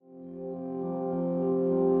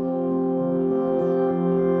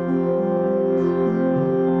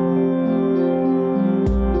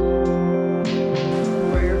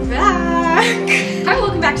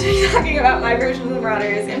version of the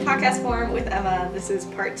Marauders in podcast form with Emma. This is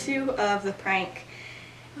part 2 of the prank.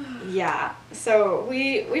 Yeah, so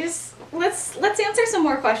we just let's answer some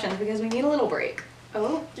more questions because we need a little break.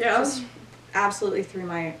 Oh, yeah. Just absolutely threw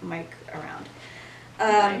my mic around.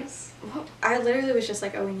 Nice. I literally was just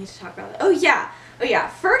like, oh, we need to talk about it. Oh yeah.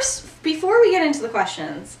 First, before we get into the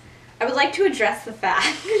questions, I would like to address the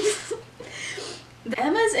fact that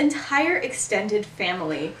Emma's entire extended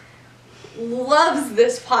family loves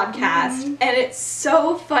this podcast, and it's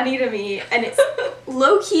so funny to me, and it's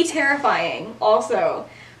low-key terrifying also,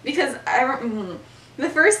 because the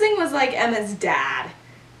first thing was like Emma's dad,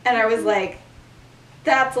 and I was like,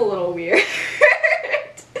 that's a little weird.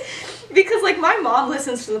 Because like my mom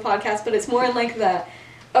listens to the podcast, but it's more in like the,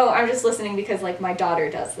 oh, I'm just listening because like my daughter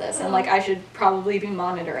does this and like I should probably be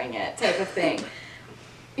monitoring it type of thing.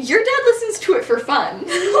 Your dad listens to it for fun.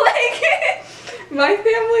 Like My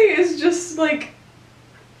family is just like,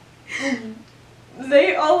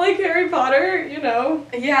 they all like Harry Potter, you know?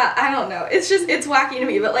 Yeah, I don't know. It's wacky to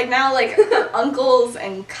me, but like now like her uncles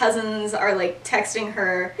and cousins are like texting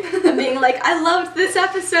her and being like, I loved this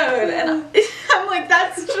episode, and I'm like,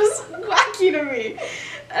 that's just wacky to me.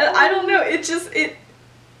 And I don't know,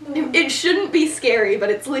 it shouldn't be scary, but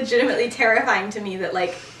it's legitimately terrifying to me that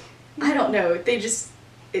like, I don't know, they just...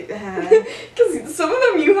 Because some of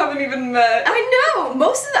them you haven't even met. I know!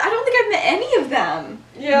 Most of them, I don't think I've met any of them.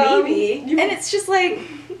 Yeah. Maybe. And it's just like,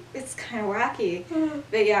 it's kind of wacky.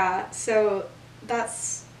 But yeah, so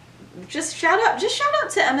that's, just shout out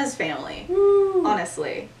to Emma's family. Woo.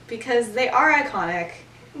 Honestly. Because they are iconic,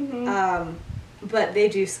 but they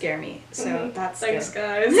do scare me. So that's Thanks,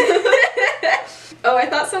 good. guys. Oh, I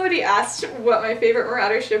thought somebody asked what my favorite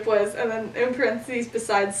Marauder ship was, and then in parentheses,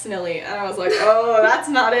 besides Snilly. And I was like, oh, that's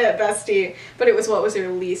not it, bestie. But it was what was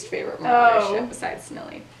your least favorite Marauder ship besides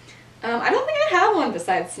Snilly. I don't think I have one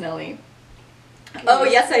besides Snilly. Oh,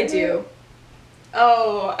 yes, I do.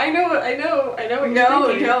 Oh, I know what you're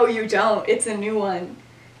thinking. No, you don't. It's a new one.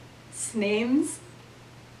 Snames?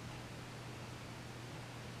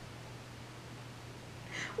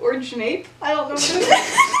 Or Jnape? I don't know what it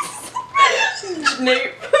is.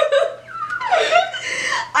 Snape.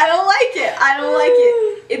 I don't like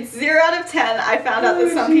it. It's 0 out of 10. I found out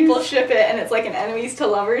that some people ship it and it's like an enemies to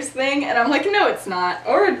lovers thing, and I'm like, no, it's not.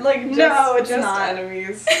 Or like just, no, it's just not.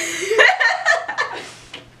 enemies.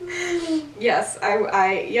 Yes,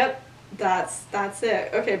 yep, that's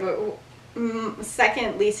it. Okay, but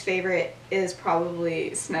second least favorite is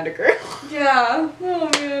probably Snedeker. Yeah. Oh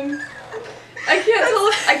man. I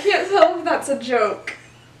can't tell if that's a joke.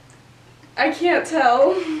 I can't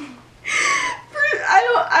tell. I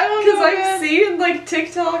don't know. Because I've seen like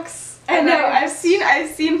TikToks. I know. I've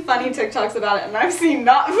seen funny TikToks about it, and I've seen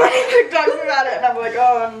not funny TikToks about it, and I'm like,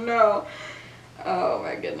 oh no. Oh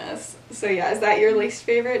my goodness. So yeah, is that your least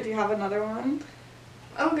favorite? Do you have another one?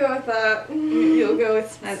 I'll go with that. You'll go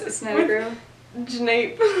with Snedeker.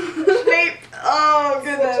 Jnape. Jnape. Oh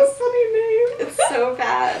goodness. Such a funny name. It's so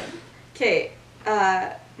bad. Okay,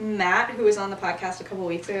 Matt, who was on the podcast a couple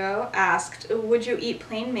weeks ago, asked, would you eat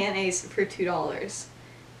plain mayonnaise for $2?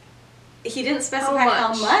 He didn't specify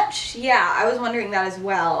how much. Yeah, I was wondering that as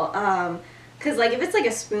well. Because, like, if it's, like,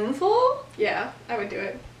 a spoonful... Yeah, I would do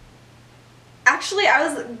it. Actually, I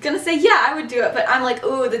was gonna say, yeah, I would do it, but I'm like,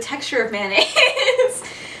 ooh, the texture of mayonnaise.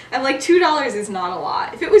 I'm like, $2 is not a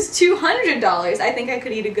lot. If it was $200, I think I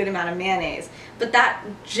could eat a good amount of mayonnaise. But that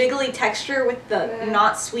jiggly texture with the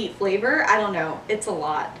not sweet flavor, I don't know. It's a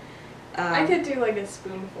lot. I could do like a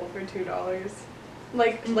spoonful for $2.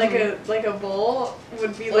 Like a bowl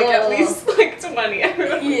would be like at least like 20.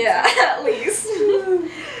 Yeah, at least.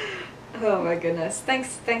 Oh my goodness.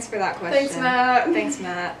 Thanks for that question. Thanks, Matt.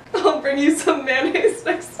 Matt. I'll bring you some mayonnaise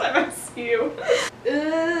next time I see you.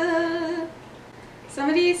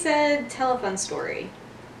 Somebody said tell a fun story.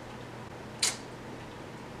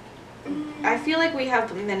 I feel like we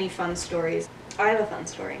have many fun stories. I have a fun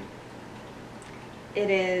story. It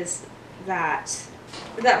is that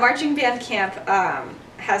marching band camp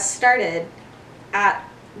has started at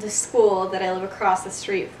the school that I live across the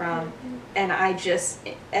street from, and I just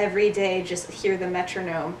every day just hear the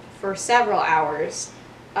metronome for several hours.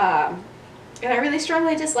 And I really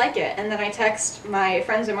strongly dislike it. And then I text my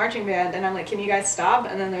friends in marching band, and I'm like, can you guys stop?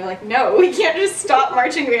 And then they're like, no, we can't just stop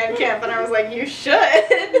marching band camp. And I was like, you should.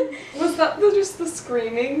 Was that just the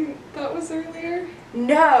screaming that was earlier?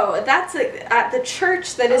 No, that's at the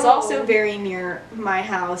church that is also very near my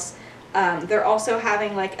house. They're also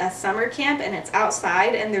having like a summer camp, and it's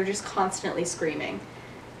outside, and they're just constantly screaming.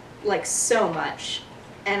 Like, so much.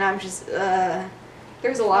 And I'm just,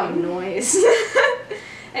 there's a lot of noise.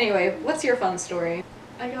 Anyway, what's your fun story?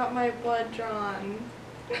 I got my blood drawn.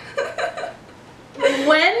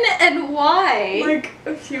 When and why? Like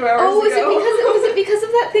a few hours Oh, was ago. was it because of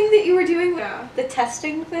that thing that you were doing? Yeah. The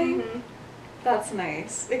testing thing? Mhm. That's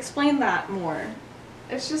nice. Explain that more.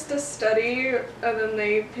 It's just a study, and then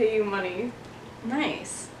they pay you money.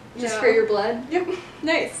 Nice. Just Yeah. for your blood? Yep.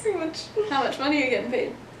 Nice. Pretty much. How much money are you getting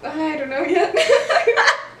paid? I don't know yet.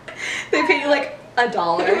 They pay you like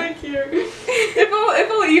 $1. I'm like, here. If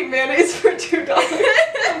I'll eat mayonnaise for $2,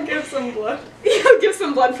 I'll give some blood. You'll give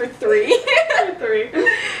some blood for $3. For $3.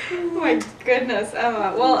 Oh my goodness,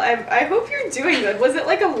 Emma. Well, I hope you're doing good. Was it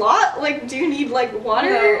like a lot? Like, do you need like water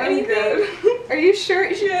No, or I'm anything? good. Are you sure?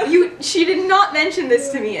 Yeah. She did not mention this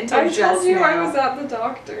to me until I just told you now. I was at the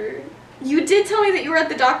doctor. You did tell me that you were at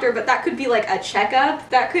the doctor, but that could be like a checkup.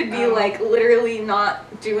 That could be Oh. like literally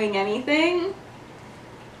not doing anything.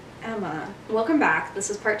 Emma, welcome back.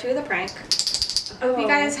 This is part 2 of the prank. I hope you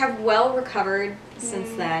guys have well recovered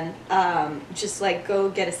since then. Just like go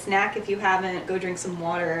get a snack if you haven't, go drink some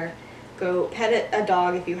water, go pet a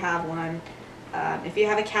dog if you have one. If you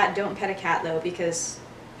have a cat, don't pet a cat though, because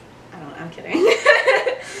I'm kidding.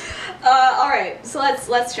 Alright, so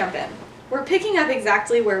let's jump in. We're picking up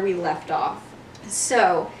exactly where we left off.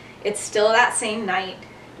 So it's still that same night.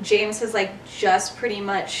 James has like just pretty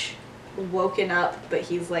much woken up, but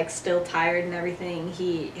he's like still tired and everything.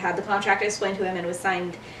 He had the contract explained to him and was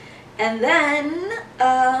signed. And then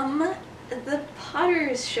the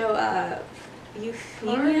Potters show up.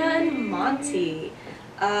 Euphemia and Monty.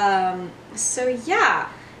 So yeah,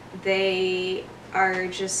 they are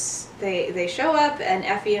just they show up, and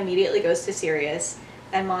Effie immediately goes to Sirius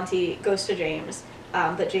and Monty goes to James.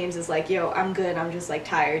 But James is like, yo, I'm good, I'm just like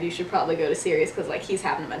tired, you should probably go to Sirius because like he's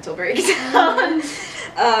having a mental breakdown.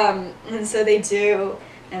 And so they do,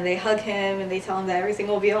 and they hug him and they tell him that everything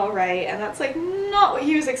will be alright, and that's like not what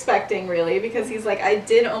he was expecting really, because he's like, I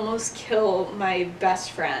did almost kill my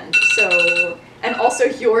best friend, so, and also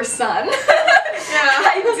your son.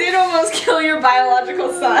 I did almost kill your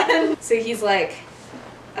biological son. So he's like,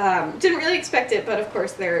 didn't really expect it, but of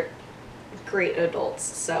course they're great adults,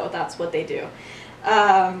 so that's what they do.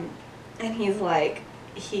 And he's like,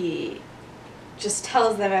 he just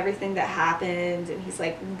tells them everything that happened, and he's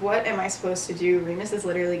like, what am I supposed to do? Remus is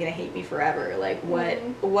literally gonna hate me forever. Like,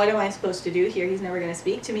 what am I supposed to do here? He's never gonna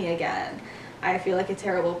speak to me again. I feel like a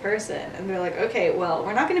terrible person. And they're like, okay, well,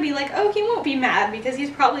 we're not gonna be like, oh, he won't be mad, because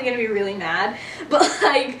he's probably gonna be really mad, but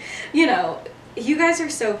like, you know, you guys are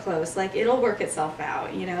so close, like it'll work itself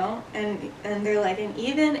out, you know? And they're like, and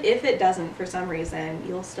even if it doesn't for some reason,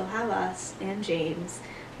 you'll still have us and James.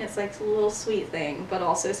 And it's like a little sweet thing, but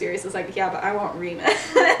also Sirius is like, yeah, but I want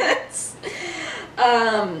Remus.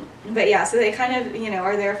 But yeah, so they kind of, you know,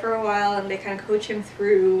 are there for a while, and they kind of coach him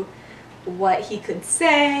through what he could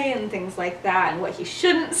say and things like that, and what he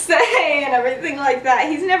shouldn't say and everything like that.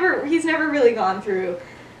 He's never really gone through,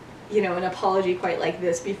 you know, an apology quite like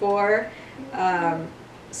this before.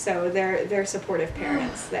 So they're supportive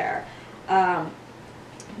parents there.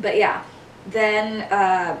 But yeah, then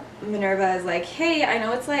Minerva is like, hey, I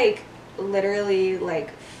know it's like literally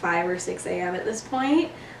like 5 or 6 a.m. at this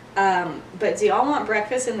point, but do y'all want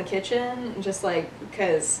breakfast in the kitchen? Just like,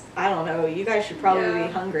 because I don't know, you guys should probably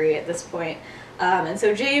be hungry at this point. And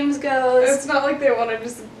so James goes. It's not like they want to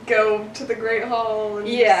just go to the Great Hall.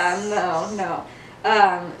 And no.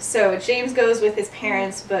 So James goes with his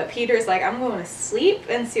parents, but Peter's like, I'm going to sleep,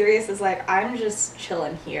 and Sirius is like, I'm just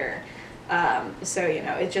chilling here. So, you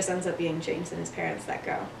know, it just ends up being James and his parents that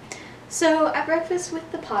go. So at breakfast with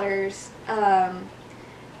the Potters,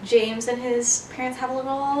 James and his parents have a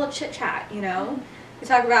little chit chat, you know? They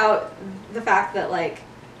talk about the fact that, like,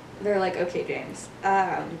 they're like, okay, James,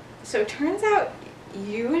 so it turns out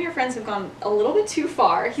you and your friends have gone a little bit too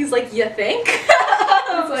far. He's like, you think?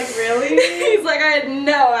 He's like, really? He's like, I had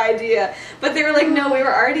no idea. But they were like, no, we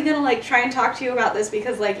were already gonna like try and talk to you about this,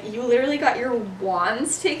 because like you literally got your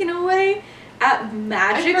wands taken away at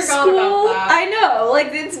magic school. About that. I know, like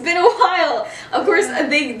it's been a while. Of course,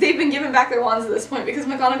 they've been given back their wands at this point, because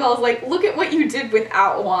McGonagall is like, look at what you did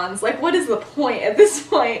without wands. Like, what is the point at this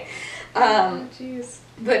point? Jeez.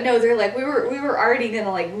 But no, they're like, we were already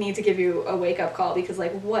gonna like need to give you a wake up call, because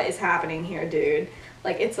like, what is happening here, dude?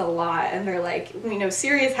 Like, it's a lot. And they're like, we know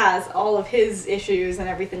Sirius has all of his issues and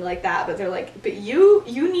everything like that, but they're like, but you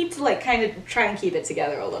need to like kind of try and keep it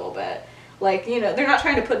together a little bit. Like, you know, they're not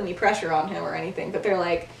trying to put any pressure on him or anything, but they're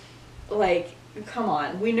like, come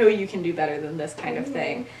on, we know you can do better than this kind of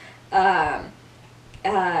thing. And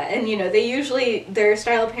you know, their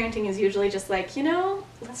style of parenting is usually just like, you know,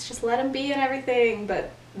 let's just let him be and everything, but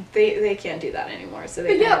they can't do that anymore. So they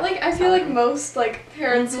But yeah, kind of like I feel tell like him, most like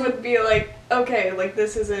parents Mhm. would be like, okay, like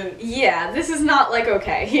this isn't. yeah, this is not like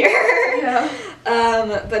okay here. Yeah.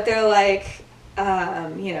 But they're like,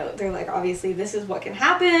 you know, they're like, obviously this is what can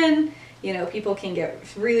happen. You know, people can get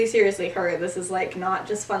really seriously hurt. This is like not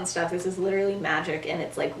just fun stuff. This is literally magic, and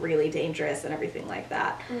it's like really dangerous and everything like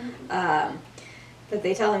that. But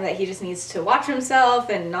they tell him that he just needs to watch himself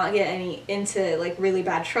and not get into like really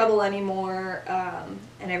bad trouble anymore,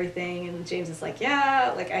 and everything. And James is like,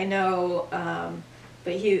 yeah, like I know.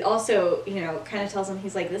 But he also, you know, kind of tells him,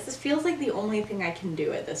 he's like, this feels like the only thing I can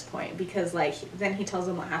do at this point, because like then he tells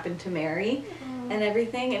him what happened to Mary and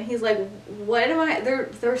everything, and he's like, what am I?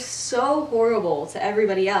 They're so horrible to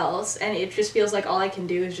everybody else, and it just feels like all I can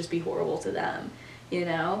do is just be horrible to them, you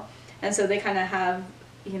know. And so they kind of have,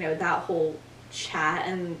 you know, that whole chat,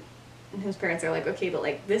 and his parents are like, okay, but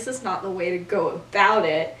like this is not the way to go about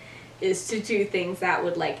it, is to do things that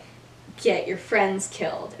would like get your friends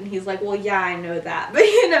killed. And he's like, well, yeah, I know that, but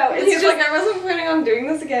you know, it's He's just like, I wasn't planning on doing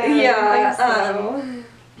this again. Yeah, So.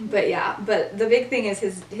 but yeah, but the big thing is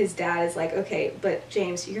his dad is like, okay, but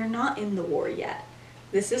James, you're not in the war yet.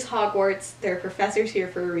 This is Hogwarts. There are professors here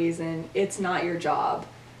for a reason. It's not your job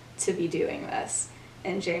to be doing this.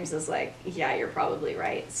 And James is like, yeah, you're probably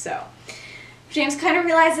right. So James kind of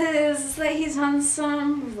realizes that he's done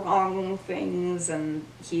some wrong things, and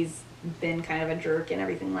he's been kind of a jerk and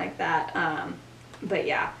everything like that. But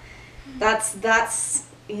yeah, that's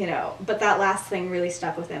you know, but that last thing really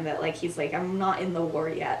stuck with him, that like he's like, I'm not in the war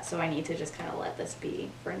yet, so I need to just kind of let this be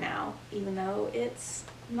for now, even though it's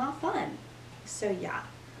not fun. So yeah.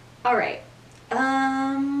 All right.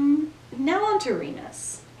 Now on to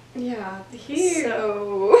Remus. Yeah,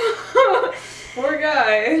 So poor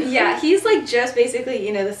guy. yeah, he's like just basically,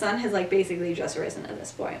 you know, the sun has like basically just risen at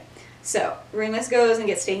this point. So Remus goes and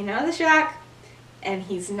gets taken out of the shack, and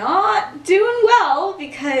he's not doing well,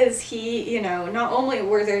 because he, you know, not only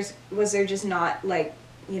was there just not like,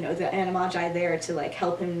 you know, the animagi there to like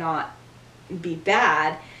help him not be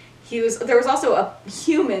bad, there was also a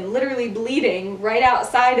human literally bleeding right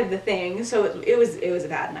outside of the thing, so it was a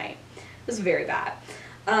bad night. It was very bad.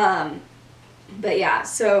 But yeah,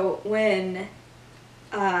 so when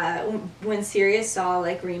Sirius saw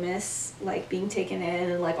like Remus like being taken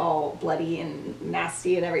in and like all bloody and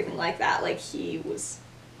nasty and everything like that, like he was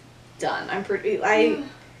done.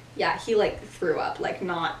 Yeah, he like threw up, like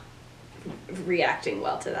not reacting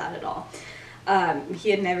well to that at all.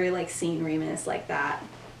 He had never like seen Remus like that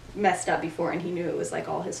messed up before, and he knew it was like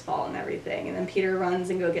all his fault and everything. And then Peter runs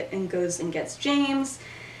and goes and gets James,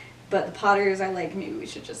 but the Potters are like, maybe we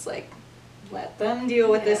should just like let them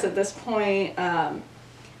deal with this at this point.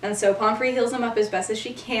 And so Pomfrey heals him up as best as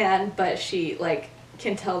she can, but she like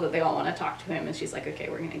can tell that they all want to talk to him, and she's like, okay,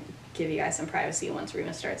 we're gonna give you guys some privacy once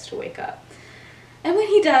Remus starts to wake up. And when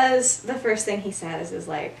he does, the first thing he says is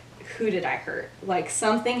like, who did I hurt? Like,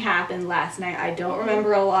 something happened last night. I don't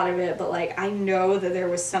remember a lot of it, but like I know that there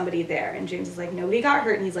was somebody there. And James is like, nobody got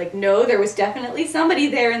hurt. And he's like, no, there was definitely somebody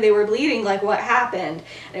there, and they were bleeding. Like, what happened?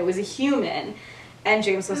 And it was a human. And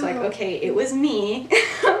James was like, okay, it was me,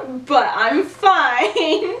 but I'm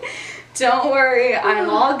fine. Don't worry, I'm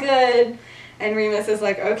all good. And Remus is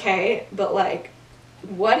like, okay, but like,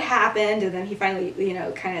 what happened? And then he finally, you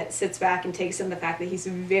know, kind of sits back and takes in the fact that he's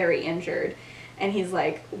very injured. And he's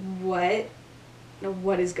like, what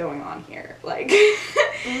is going on here? Like,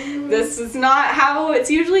 this is not how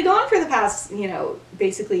it's usually gone for the past, you know,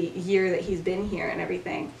 basically year that he's been here and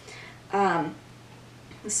everything.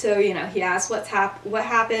 So, you know, he asks what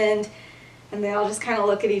happened, and they all just kind of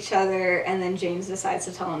look at each other, and then James decides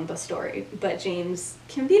to tell him the story. But James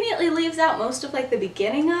conveniently leaves out most of, like, the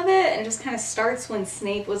beginning of it, and just kind of starts when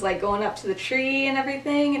Snape was, like, going up to the tree and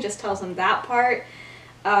everything, and just tells him that part.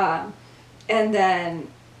 And then,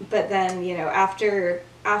 you know, after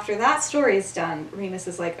that story is done, Remus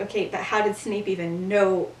is like, okay, but how did Snape even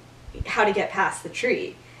know how to get past the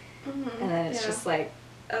tree? And then it's just, like,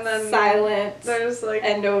 and then silent, there's like,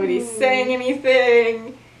 and nobody's saying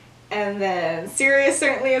anything, and then Sirius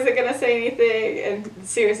certainly isn't gonna say anything, and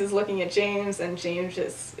Sirius is looking at James, and James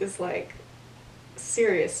just is like,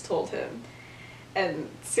 Sirius told him. And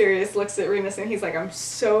Sirius looks at Remus, and he's like, I'm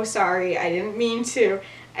so sorry, I didn't mean to.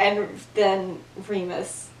 And then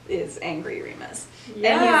Remus is angry Remus.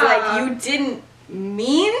 Yeah. And he's like, you didn't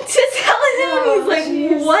mean to tell him? He's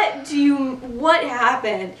like, what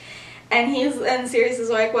happened? And Sirius is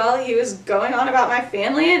like, well, he was going on about my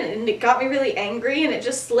family, and it got me really angry, and it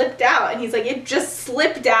just slipped out. And he's like, it just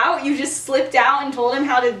slipped out? You just slipped out and told him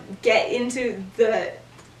how to get into the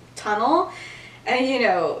tunnel? And, you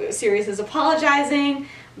know, Sirius is apologizing,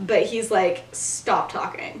 But he's like, stop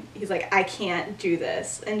talking. He's like, I can't do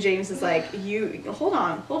this. And James is like, hold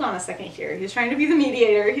on a second here. He's trying to be the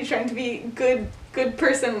mediator. He's trying to be good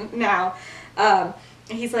person now. And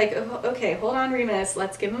he's like, okay, hold on, Remus.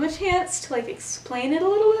 Let's give him a chance to like explain it a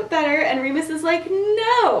little bit better. And Remus is like,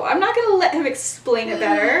 no, I'm not gonna let him explain it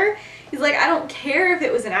better. He's like, I don't care if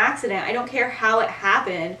it was an accident. I don't care how it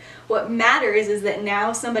happened. What matters is that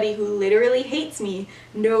now somebody who literally hates me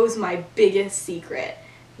knows my biggest secret.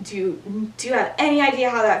 Do you have any idea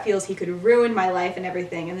how that feels? He could ruin my life and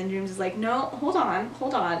everything. And then James is like, no, hold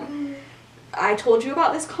on. I told you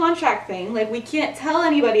about this contract thing. Like, we can't tell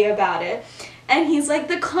anybody about it. And he's like,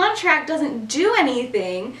 the contract doesn't do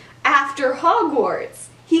anything after Hogwarts.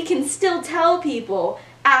 He can still tell people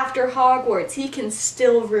after Hogwarts. He can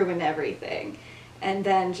still ruin everything. And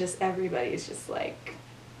then just everybody's just like,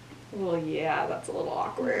 well, yeah, that's a little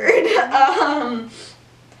awkward.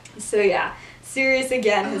 So yeah, Sirius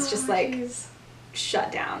again has just like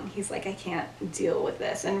shut down. He's like, I can't deal with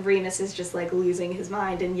this. And Remus is just like losing his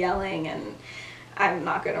mind and yelling, and I'm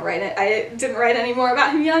not gonna write it. I didn't write any more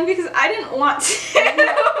about him yelling because I didn't want to.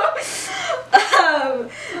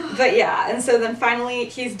 But yeah, and so then finally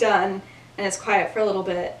he's done and it's quiet for a little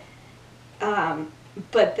bit.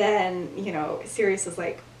 But then, you know, Sirius is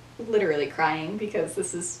like literally crying because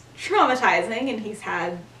this is traumatizing, and he's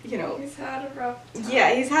had, you know, he's had a rough time.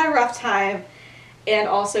 Yeah, he's had a rough time. And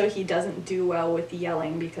also he doesn't do well with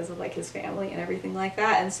yelling because of like his family and everything like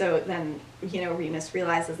that. And so then, you know, Remus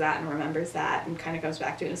realizes that and remembers that and kind of comes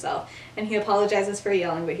back to himself. And he apologizes for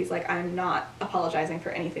yelling, but he's like, I'm not apologizing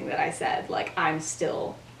for anything that I said. Like, I'm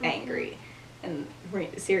still angry. And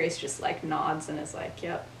Sirius just like nods and is like,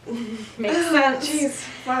 yep, makes sense.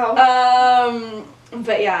 Jeez, wow.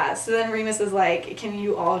 But yeah, so then Remus is like, can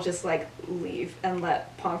you all just like leave and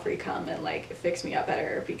let Pomfrey come and like fix me up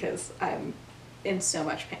better because I'm in so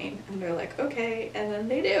much pain. And they're like, okay, and then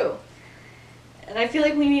they do. And I feel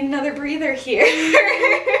like we need another breather here.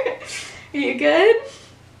 Are you good?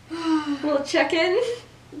 A little check-in?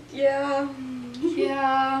 Yeah.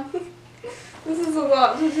 Yeah. This is a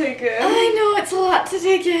lot to take in. I know, it's a lot to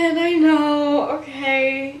take in, I know.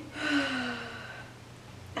 Okay.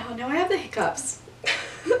 Oh, now I have the hiccups.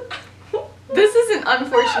 This is an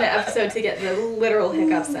unfortunate episode to get the literal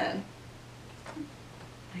hiccups in.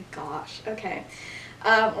 My gosh. Okay.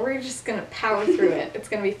 We're just gonna power through it. It's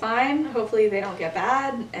gonna be fine. Hopefully they don't get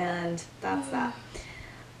bad, and that's that.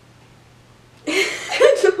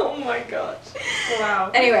 Oh my gosh.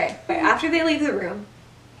 Wow. Anyway, after they leave the room,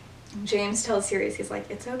 James tells Sirius, he's like,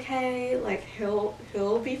 it's okay, like, he'll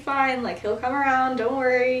be fine, like, he'll come around, don't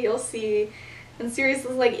worry, you'll see. And Sirius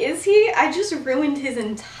is like, is he? I just ruined his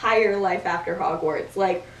entire life after Hogwarts.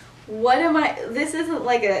 Like, what am I? This isn't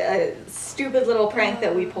like a stupid little prank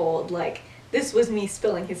that we pulled. Like, this was me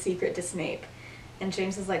spilling his secret to Snape. And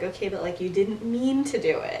James is like, okay, but like, you didn't mean to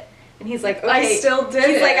do it. And he's like, okay. I still did it.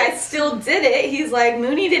 He's like, I still did it. He's like,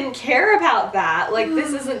 Moony didn't care about that. Like,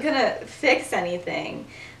 this isn't gonna fix anything.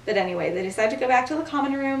 But anyway, they decide to go back to the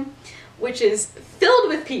common room, which is filled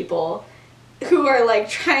with people who are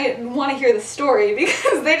like want to hear the story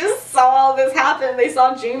because they just saw all this happen. They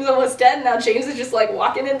saw James almost dead, and now James is just like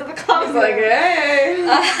walking into the common room. Like, hey.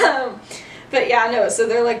 But yeah, no, so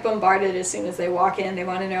they're like bombarded as soon as they walk in. They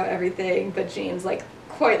want to know everything, but James like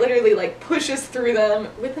quite literally like pushes through them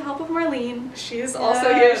with the help of Marlene. She's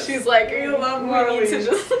also here. She's like, I love we need to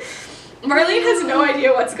just... Marlene has no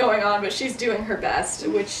idea what's going on, but she's doing her best,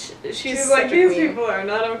 which she's like, these people are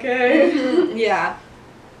not okay. Yeah.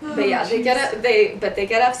 But yeah, they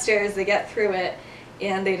get upstairs, they get through it,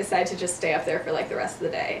 and they decide to just stay up there for like the rest of the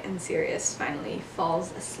day. And Sirius finally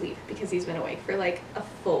falls asleep because he's been awake for like a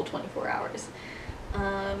full 24 hours.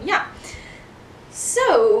 Yeah.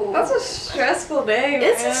 So that's a stressful day.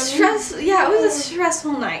 It's a stress. Yeah, it was a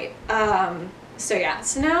stressful night. So yeah.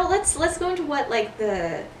 So now let's go into what like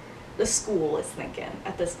the school is thinking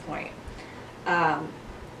at this point.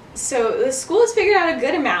 So the school has figured out a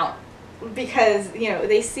good amount because, you know,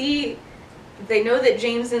 they know that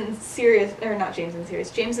James and Snape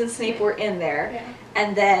were in there, yeah.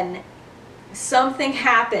 And then something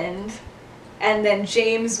happened, and then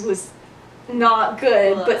James was not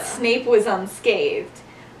good, but Snape was unscathed.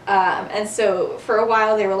 And so for a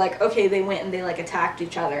while they were like, okay, they went and they like attacked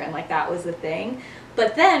each other, and like that was the thing.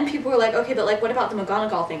 But then people were like, okay, but like what about the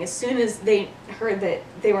McGonagall thing? As soon as they heard that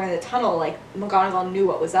they were in the tunnel, like McGonagall knew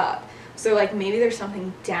what was up. So like maybe there's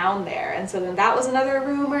something down there. And so then that was another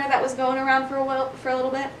rumor that was going around for a little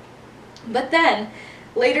bit. But then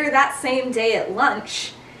later that same day at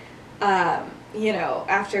lunch, you know,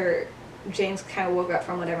 after James kind of woke up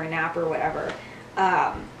from whatever nap or whatever,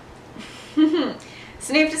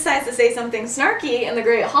 Snape decides to say something snarky in the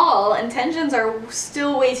Great Hall, and tensions are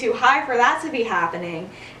still way too high for that to be happening.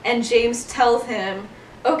 And James tells him,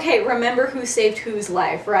 okay, remember who saved whose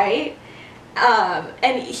life, right?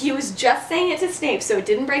 And he was just saying it to Snape, so it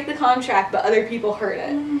didn't break the contract, but other people heard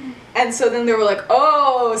it. And so then they were like,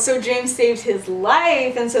 oh, so James saved his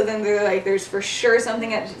life, and so then they're like, there's for sure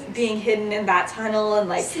something being hidden in that tunnel, and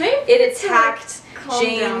like, Snape it attacked calm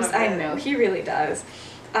down James. a bit. I know, he really does.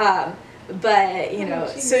 But, you know,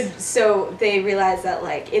 jeez. so they realized that,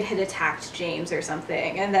 like, it had attacked James or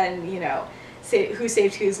something, and then, you know, who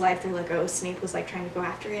saved whose life, they're like, oh, Snape was, like, trying to go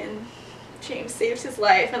after it, and James saved his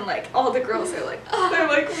life, and, like, all the girls are like, oh. They're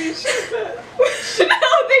like, we ship it.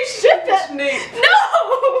 No, they ship it! Snape. No!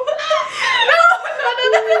 No!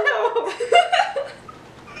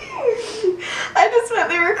 I just meant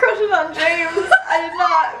they were crushing on James. I did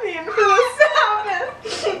not mean for this to happen.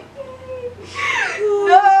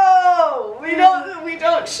 No! We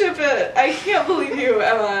don't ship it. I can't believe you,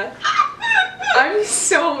 Emma. I'm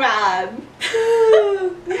so mad.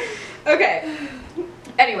 Okay.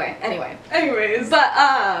 Anyways.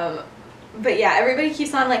 But yeah, everybody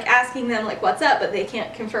keeps on like asking them like what's up, but they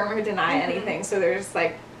can't confirm or deny anything. So they're just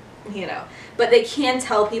like, you know, but they can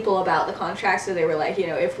tell people about the contract. So they were like, you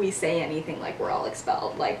know, if we say anything, like we're all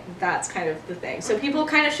expelled. Like that's kind of the thing. So people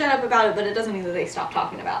kind of shut up about it, but it doesn't mean that they stop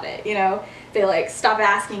talking about it. You know, they like stop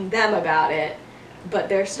asking them about it, but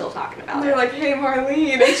they're still talking about They're it. like, hey,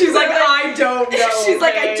 Marlene. And she's like, I don't know. She's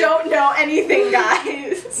like, I don't know anything,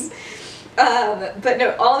 guys. But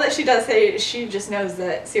no, all that she does say, she just knows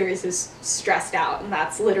that Sirius is stressed out, and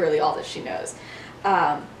that's literally all that she knows.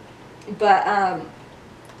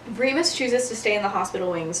 Remus chooses to stay in the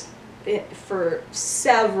hospital wings for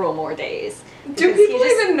several more days. Do people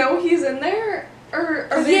even know he's in there? Or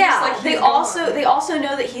are they just like, they also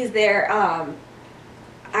know that he's there.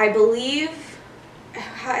 I believe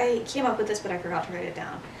I came up with this, but I forgot to write it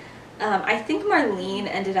down. I think Marlene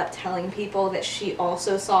ended up telling people that she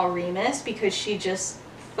also saw Remus because she just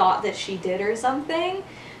thought that she did or something.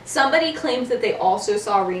 Somebody claimed that they also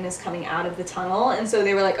saw Remus coming out of the tunnel, and so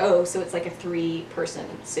they were like, oh, so it's like a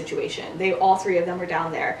 3-person situation. All 3 of them were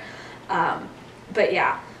down there. But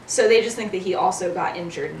yeah, so they just think that he also got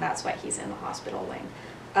injured, and that's why he's in the hospital wing.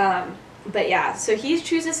 But yeah, so he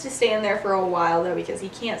chooses to stay in there for a while, though, because he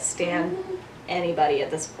can't stand anybody at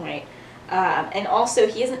this point. And also,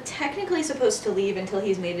 he isn't technically supposed to leave until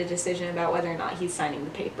he's made a decision about whether or not he's signing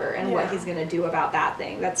the paper and what he's going to do about that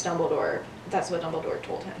thing. That's what Dumbledore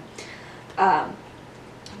told him.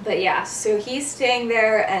 But yeah, so he's staying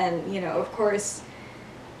there, and, you know, of course,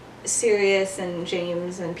 Sirius and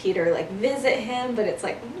James and Peter, like, visit him, but it's,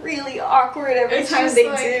 like, really awkward every time they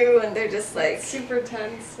do, and they're just, like... super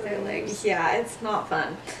tense. They're like, yeah, it's not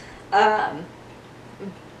fun. But,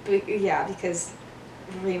 yeah, because...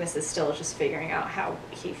 Remus is still just figuring out how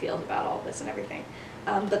he feels about all this and everything.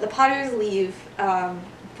 But the Potters leave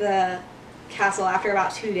the castle after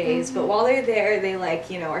about 2 days, but while they're there, they, like,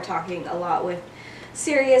 you know, are talking a lot with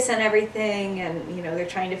Sirius and everything, and, you know, they're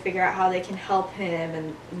trying to figure out how they can help him,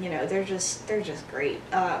 and, you know, they're just great.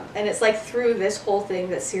 And it's, like, through this whole thing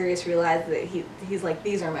that Sirius realized that he's like,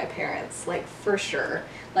 these are my parents, like, for sure.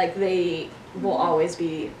 Like, they will always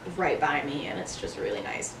be right by me, and it's just really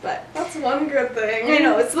nice. But that's one good thing. I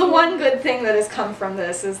know, it's the one good thing that has come from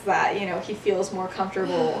this, is that, you know, he feels more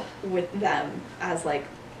comfortable with them as, like,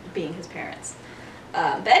 being his parents.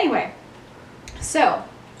 But anyway, so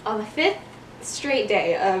on the 5th straight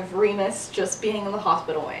day of Remus just being in the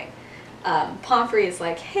hospital wing, Pomfrey is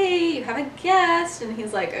like, hey, you have a guest, and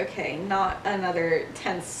he's like, okay, not another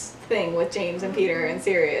tense thing with James and Peter and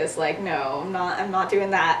Sirius. Like, no, I'm not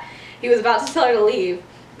doing that. He was about to tell her to leave,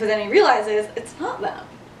 but then he realizes it's not them.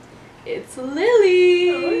 It's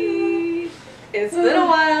Lily. Oh, It's been a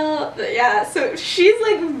while. But yeah, so she's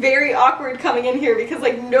like very awkward coming in here because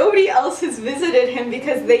like nobody else has visited him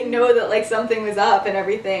because they know that like something was up and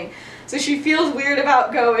everything. So she feels weird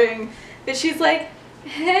about going, but she's like,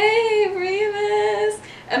 hey, Remus.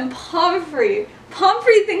 And Pomfrey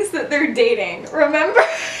thinks that they're dating, remember?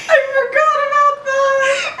 I forgot about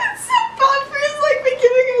that. And so Pomfrey's like been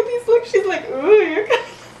giving her these looks. She's like, ooh, you're coming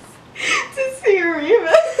to see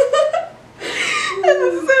Remus.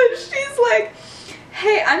 And so she's like,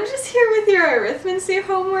 hey, I'm just here with your arithmancy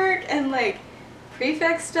homework and like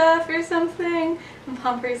prefect stuff or something. And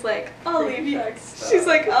Pomfrey's like, I'll leave you. She's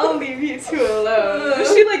like, I'll leave you two alone.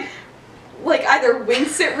 She like either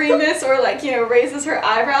winks at Remus or like, you know, raises her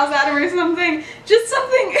eyebrows at him or something. Just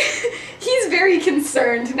something. He's very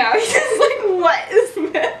concerned now. He's like, what is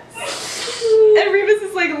this? And Remus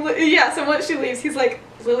is like, yeah, so once she leaves, he's like,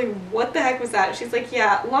 Lily, what the heck was that? She's like,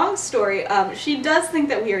 yeah, long story. She does think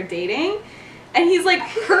that we are dating. And he's like,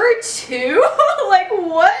 her too? Like,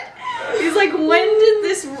 what? He's like,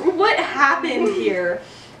 what happened here?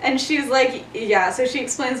 And she's like, yeah, so she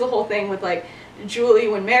explains the whole thing with like Julie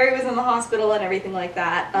when Mary was in the hospital and everything like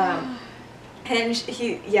that. And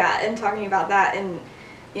and talking about that, and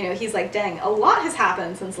you know, he's like, dang, a lot has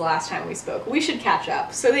happened since the last time we spoke. We should catch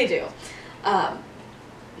up. So they do.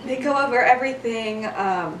 They go over everything,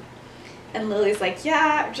 and Lily's like,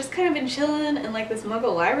 yeah, I've just kind of been chilling in like this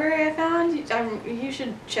Muggle library I found. You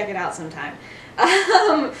should check it out sometime.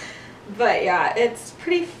 But yeah, it's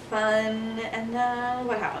pretty fun. And then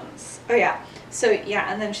what happens? Oh yeah. So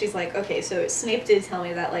yeah, and then she's like, okay, so Snape did tell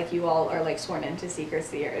me that like you all are like sworn into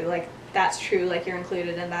secrecy, or like that's true, like you're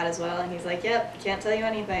included in that as well. And he's like, yep, can't tell you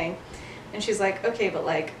anything. And she's like, okay, but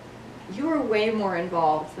like you are way more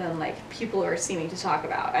involved than like people are seeming to talk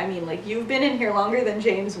about. I mean, like you've been in here longer than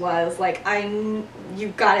James was. Like you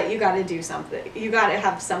gotta do something. You gotta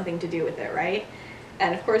have something to do with it, right?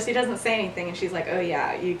 And of course he doesn't say anything, and she's like, oh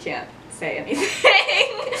yeah, you can't say anything.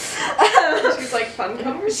 She's like, fun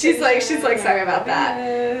conversation. She's like, sorry about that.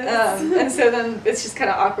 And so then it's just kind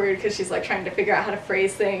of awkward because she's like trying to figure out how to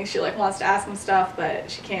phrase things. She like wants to ask him stuff, but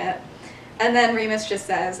she can't. And then Remus just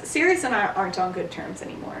says, Sirius and I aren't on good terms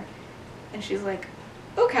anymore. And she's like,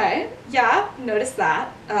 okay, yeah, notice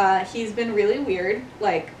that. He's been really weird,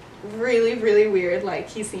 like really, really weird. Like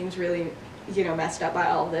he seems really, you know, messed up by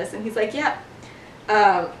all of this. And he's like, yeah.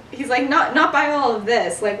 He's like, not by all of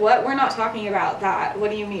this. Like, what? We're not talking about that. What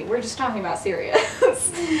do you mean? We're just talking about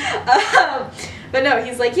Sirius. But no,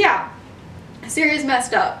 he's like, yeah, Sirius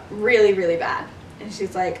messed up really, really bad. And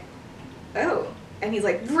she's like, oh. And he's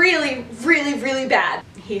like, really, really, really bad.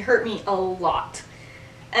 He hurt me a lot.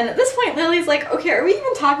 And at this point, Lily's like, okay, are we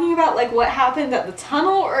even talking about like what happened at the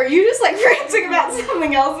tunnel, or are you just like ranting about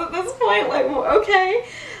something else at this point? Like, okay.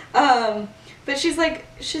 But she's like,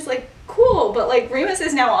 cool, but like Remus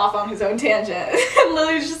is now off on his own tangent. And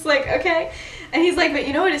Lily's just like, okay. And he's like, but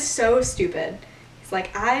you know what is so stupid? He's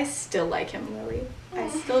like, I still like him, Lily. I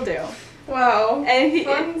still do. Wow. And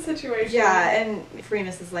fun situation. Yeah, and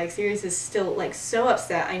Remus is like, Sirius is still like so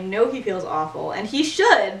upset. I know he feels awful, and he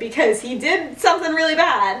should, because he did something really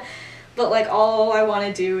bad. But like all I want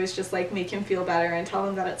to do is just like make him feel better and tell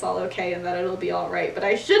him that it's all okay and that it'll be all right. But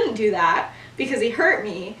I shouldn't do that because he hurt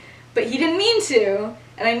me, but he didn't mean to.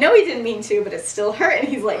 And I know he didn't mean to, but it still hurt. And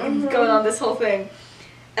he's like going on this whole thing.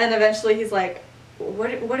 And eventually he's like,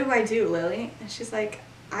 what do I do, Lily? And she's like,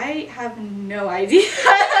 I have no idea.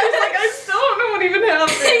 I was like, I still don't know what even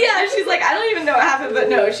happened. Yeah, she's like, I don't even know what happened, but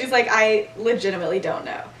no, she's like, I legitimately don't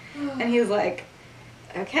know. And he's like,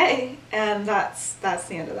 okay. And that's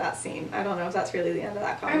the end of that scene. I don't know if that's really the end of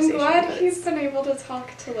that conversation. I'm glad he's been able to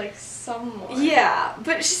talk to like someone. Yeah,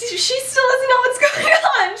 but she still doesn't know what's going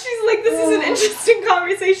on. She's like, this is an interesting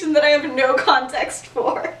conversation that I have no context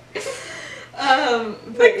for.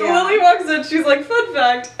 Like yeah. Lily walks in, she's like, fun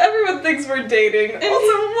fact, everyone thinks we're dating. Also,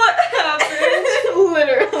 what happened?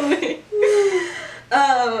 Literally.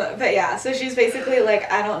 But yeah, so she's basically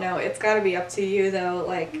like, I don't know, it's gotta be up to you though,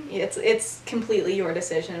 like, it's completely your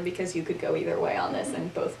decision because you could go either way on this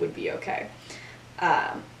and both would be okay.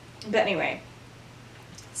 But anyway,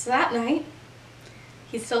 so that night,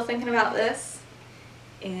 he's still thinking about this,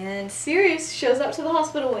 and Sirius shows up to the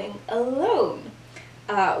hospital wing alone.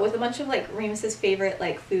 With a bunch of like Remus's favorite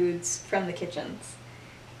like foods from the kitchens.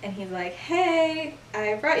 And he's like, hey,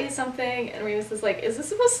 I brought you something. And Remus is like, is this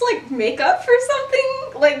supposed to like make up for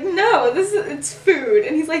something? Like, no, it's food.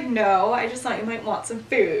 And he's like, no, I just thought you might want some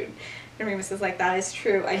food. And Remus is like, that is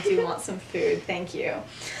true, I do want some food, thank you.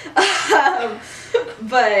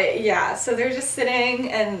 But yeah, so they're just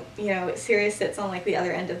sitting, and you know, Sirius sits on like the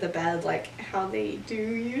other end of the bed, like how they do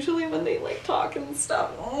usually when they like talk and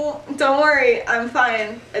stuff. Oh, don't worry, I'm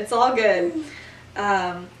fine, it's all good.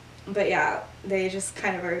 But yeah, they just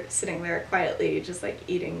kind of are sitting there quietly, just like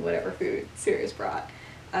eating whatever food Sirius brought.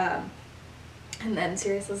 And then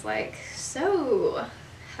Sirius is like, so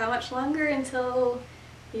how much longer until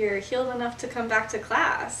you're healed enough to come back to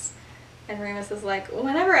class? And Remus is like,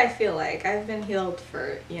 whenever I feel like. I've been healed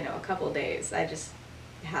for, you know, a couple days. I just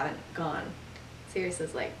haven't gone. Sirius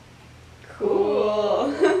is like,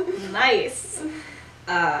 cool. Nice.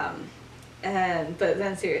 But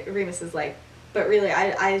then Remus is like, but really,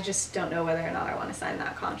 I just don't know whether or not I want to sign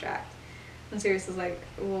that contract. And Sirius is like,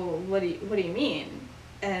 well, what do you mean?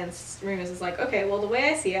 And Remus is like, okay, well, the way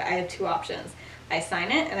I see it, I have two options. I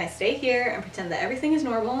sign it and I stay here and pretend that everything is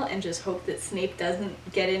normal and just hope that Snape doesn't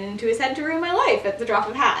get it into his head to ruin my life at the drop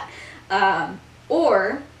of a hat.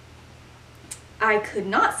 Or I could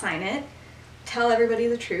not sign it, tell everybody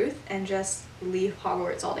the truth and just leave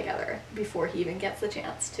Hogwarts altogether before he even gets the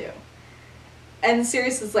chance to. And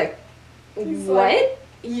Sirius is like, what?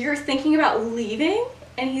 You're thinking about leaving?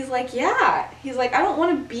 And he's like, yeah. He's like, I don't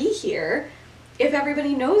want to be here if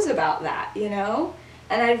everybody knows about that, you know?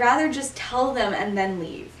 And I'd rather just tell them and then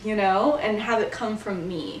leave, you know? And have it come from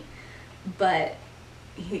me. But,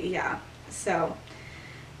 so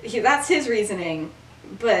that's his reasoning.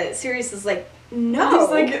 But Sirius is like, no. He's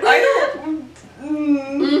like, I don't...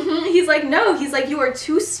 He's like, no. He's like, you are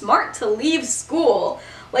too smart to leave school.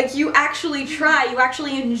 Like, you actually try. You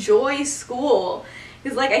actually enjoy school.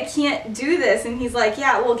 He's like, I can't do this. And he's like,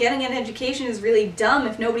 yeah, well, getting an education is really dumb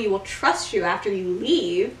if nobody will trust you after you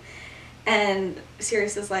leave. And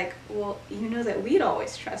Sirius is like, well, you know that we'd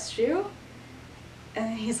always trust you.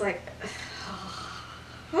 And he's like,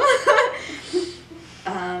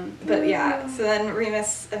 but yeah, so then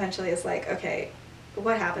Remus eventually is like, okay,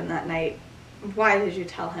 what happened that night? Why did you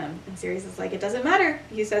tell him? And Sirius is like, it doesn't matter.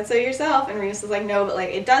 You said so yourself. And Remus is like, no, but like,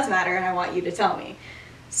 it does matter and I want you to tell me.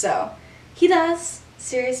 So he does.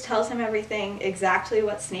 Sirius tells him everything, exactly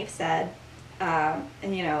what Snape said.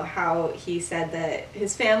 And you know, how he said that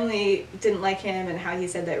his family didn't like him and how he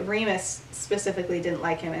said that Remus specifically didn't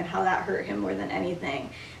like him and how that hurt him more than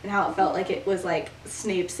anything. And how it felt like it was like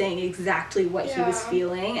Snape saying exactly what he was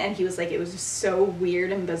feeling, and he was like, it was so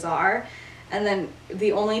weird and bizarre. And then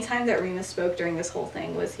the only time that Remus spoke during this whole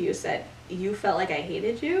thing was he said, you felt like I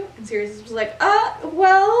hated you? And Sirius was like, about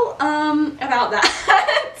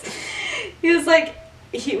that. He was like,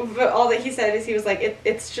 but all that he said is he was like,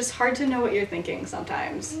 it's just hard to know what you're thinking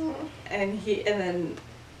sometimes. And then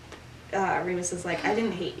Remus is like, I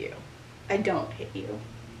didn't hate you. I don't hate you.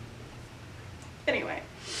 Anyway.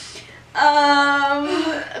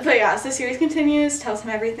 But yeah, so Sirius continues, tells him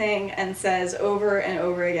everything, and says over and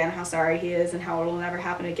over again how sorry he is and how it'll never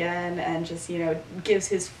happen again, and just, you know, gives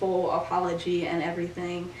his full apology and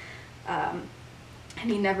everything. And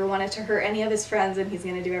he never wanted to hurt any of his friends, and he's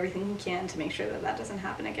going to do everything he can to make sure that that doesn't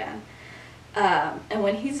happen again. And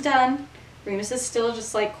when he's done, Remus is still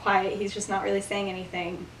just like quiet. He's just not really saying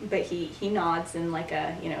anything, but he nods in like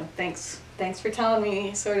a, you know, thanks for telling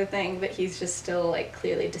me sort of thing, but he's just still like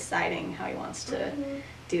clearly deciding how he wants to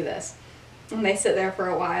do this. And they sit there for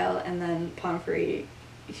a while, and then Pomfrey,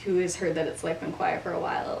 who has heard that it's like been quiet for a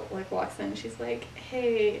while, like walks in and she's like,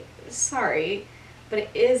 hey, sorry, but it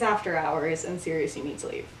is after hours, and Sirius, you need to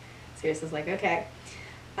leave. Sirius is like, okay.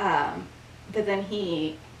 But then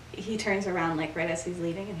he turns around like right as he's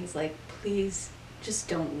leaving, and he's like, please, just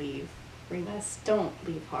don't leave, Remus. Don't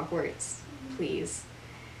leave Hogwarts, please.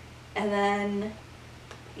 And then,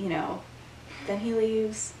 you know, then he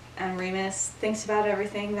leaves, and Remus thinks about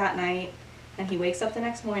everything that night, and he wakes up the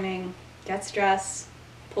next morning, gets dressed,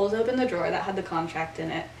 pulls open the drawer that had the contract in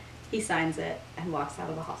it, he signs it, and walks out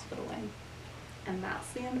of the hospital wing. And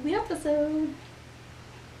that's the end of the episode.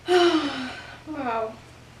 Wow.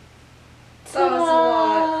 That was a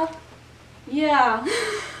lot. Yeah.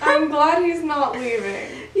 I'm glad he's not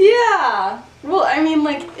leaving. Yeah. Well, I mean,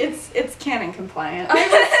 like, it's canon compliant. I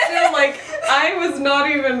was still like,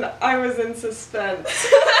 I was in suspense.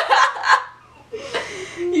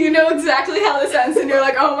 You know exactly how this ends, and you're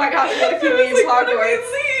like, oh my gosh, what if he leaves Hogwarts?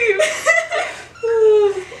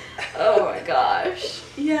 Oh my gosh.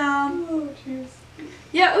 Yeah. Oh, jeez.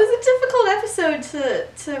 Yeah, it was a difficult episode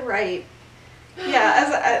to write. Yeah,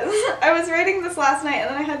 as I was writing this last night, and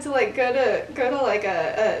then I had to like go to like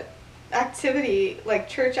a activity, like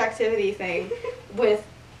church activity thing with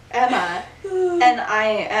Emma, and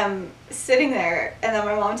I am sitting there, and then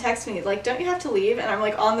my mom texts me like, don't you have to leave? And I'm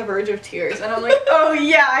like on the verge of tears, and I'm like, oh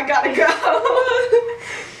yeah, I gotta go.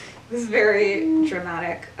 This is very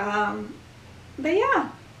dramatic. But yeah,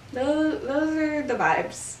 those are the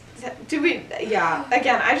vibes. Do we? Yeah.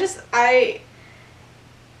 Again, I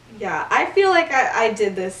feel like I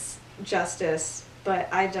did this justice, but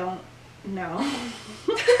I don't know.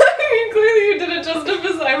 I mean, clearly you did it justice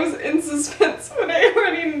because I was in suspense when I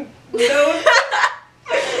already know.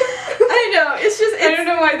 I know. I don't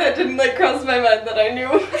know why that didn't like cross my mind that I knew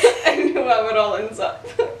how it all ends up.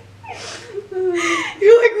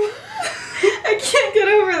 You're like, I can't get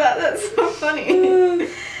over that. That's so funny.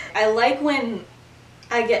 I like when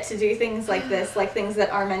I get to do things like this, like things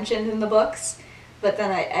that are mentioned in the books, but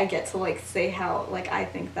then I get to like say how like I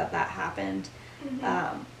think that happened,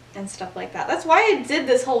 and stuff like that. That's why I did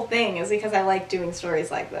this whole thing, is because I like doing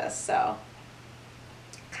stories like this. So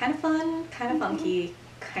kind of fun, kind of funky,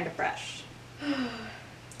 kind of fresh.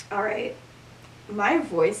 All right. My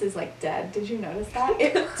voice is like dead. Did you notice that?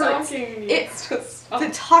 It hurts. The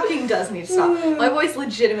talking does need to stop. My voice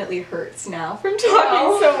legitimately hurts now from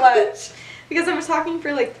talking so much. because I was talking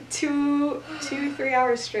for like 3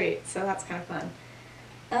 hours straight, so that's kind of fun.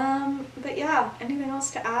 But yeah, anything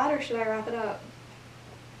else to add, or should I wrap it up?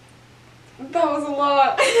 That was a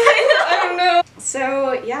lot. I don't know.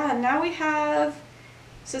 So yeah, now we have,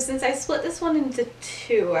 so since I split this one into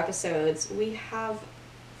 2 episodes, we have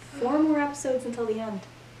 4 more episodes until the end.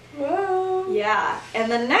 Whoa. Yeah,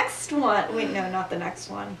 and the next one, wait, no, not the next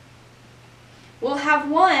one. We'll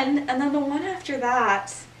have 1, and then the one after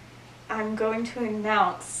that, I'm going to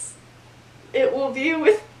announce it will be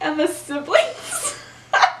with Emma's siblings.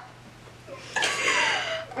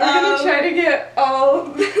 We're gonna try to get all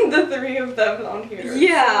the 3 of them on here.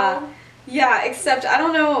 Yeah, so. yeah, except I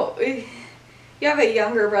don't know, you have a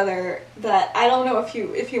younger brother that I don't know if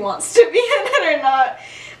he wants to be in it or not,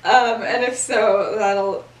 and if so,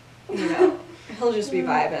 that'll, you know, he'll just be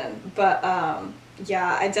vibing. But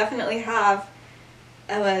yeah, I definitely have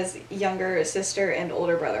Emma's younger sister and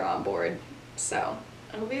older brother on board, so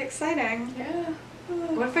it'll be exciting. Yeah.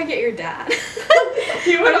 What if I get your dad?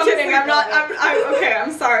 You would I'm kidding. I'm not. honestly I'm okay.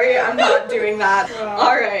 I'm sorry. I'm not doing that. Wow.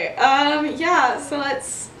 All right. Yeah. So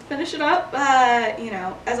let's finish it up. You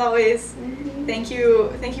know, as always, thank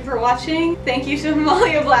you for watching. Thank you to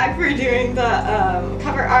Malia Black for doing the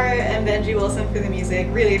cover art and Benji Wilson for the music.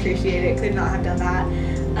 Really appreciate it. Could not have done that.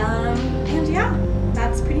 And yeah,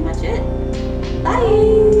 that's pretty much it.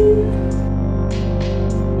 Bye.